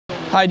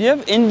Hi, do you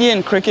have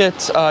Indian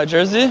cricket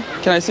jersey?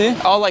 Can I see?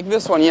 Oh, like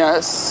this one,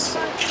 yes.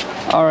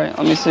 All right,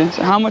 let me see.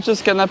 So how much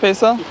is Kitna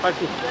Paisa?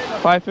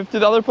 550.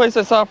 The other place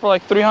I saw for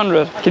like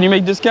 300. Can you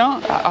make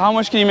discount? How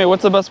much can you make?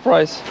 What's the best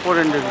price?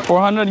 400.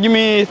 400? Give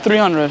me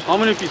 300. How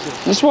many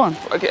pieces? Just one.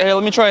 Okay, hey,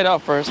 let me try it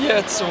out first. Yeah,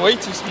 it's way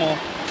too small.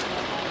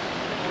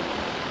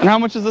 And how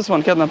much is this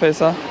one, Kitna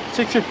Paisa?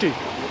 650.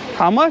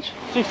 How much?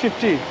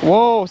 650.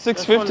 Whoa,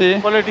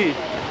 650. Quality.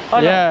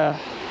 Yeah.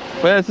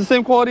 But it's the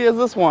same quality as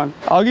this one.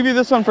 I'll give you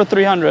this one for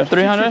 300.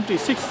 300?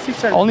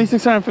 600. Only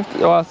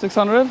 650.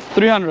 600?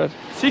 300.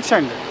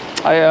 600.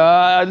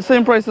 The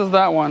same price as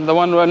that one, the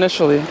one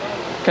initially.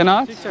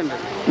 Cannot? 600.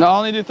 No, I'll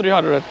only do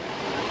 300.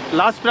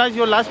 Last price,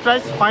 your last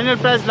price, final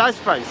price,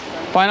 last price.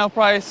 Final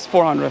price,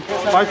 400.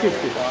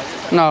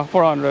 550. No,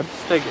 400.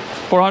 Take it.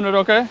 400,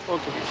 okay?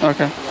 Okay.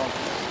 Okay.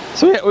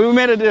 So we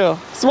made a deal.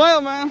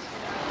 Smile, man.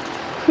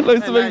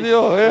 It's a big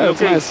deal. Yeah, it's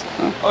nice.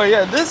 Oh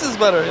yeah, this is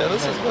better. Yeah,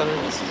 this is better.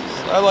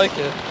 I like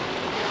it.